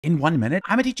In 1 minute,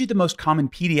 I'm going to teach you the most common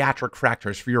pediatric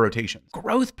fractures for your rotations.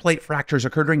 Growth plate fractures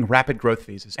occur during rapid growth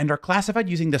phases and are classified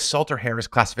using the Salter-Harris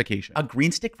classification. A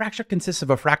green stick fracture consists of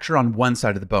a fracture on one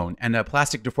side of the bone and a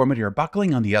plastic deformity or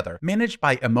buckling on the other, managed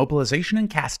by immobilization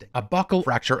and casting. A buckle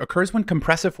fracture occurs when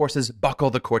compressive forces buckle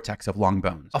the cortex of long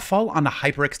bones. A fall on a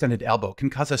hyperextended elbow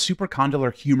can cause a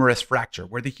supracondylar humerus fracture,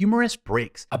 where the humerus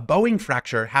breaks. A bowing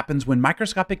fracture happens when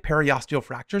microscopic periosteal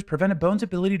fractures prevent a bone's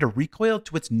ability to recoil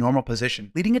to its normal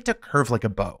position, leading it to curve like a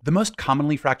bow. The most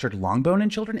commonly fractured long bone in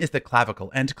children is the clavicle,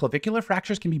 and clavicular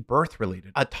fractures can be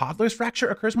birth-related. A toddler's fracture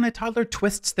occurs when a toddler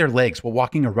twists their legs while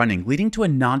walking or running, leading to a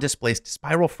non-displaced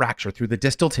spiral fracture through the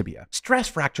distal tibia. Stress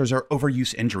fractures are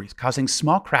overuse injuries, causing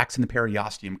small cracks in the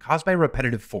periosteum caused by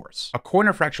repetitive force. A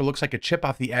corner fracture looks like a chip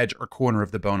off the edge or corner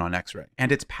of the bone on X-ray,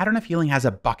 and its pattern of healing has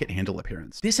a bucket handle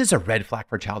appearance. This is a red flag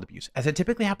for child abuse, as it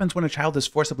typically happens when a child is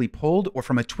forcibly pulled or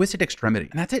from a twisted extremity.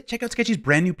 And that's it. Check out Sketchy's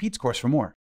brand new PEDS course for more.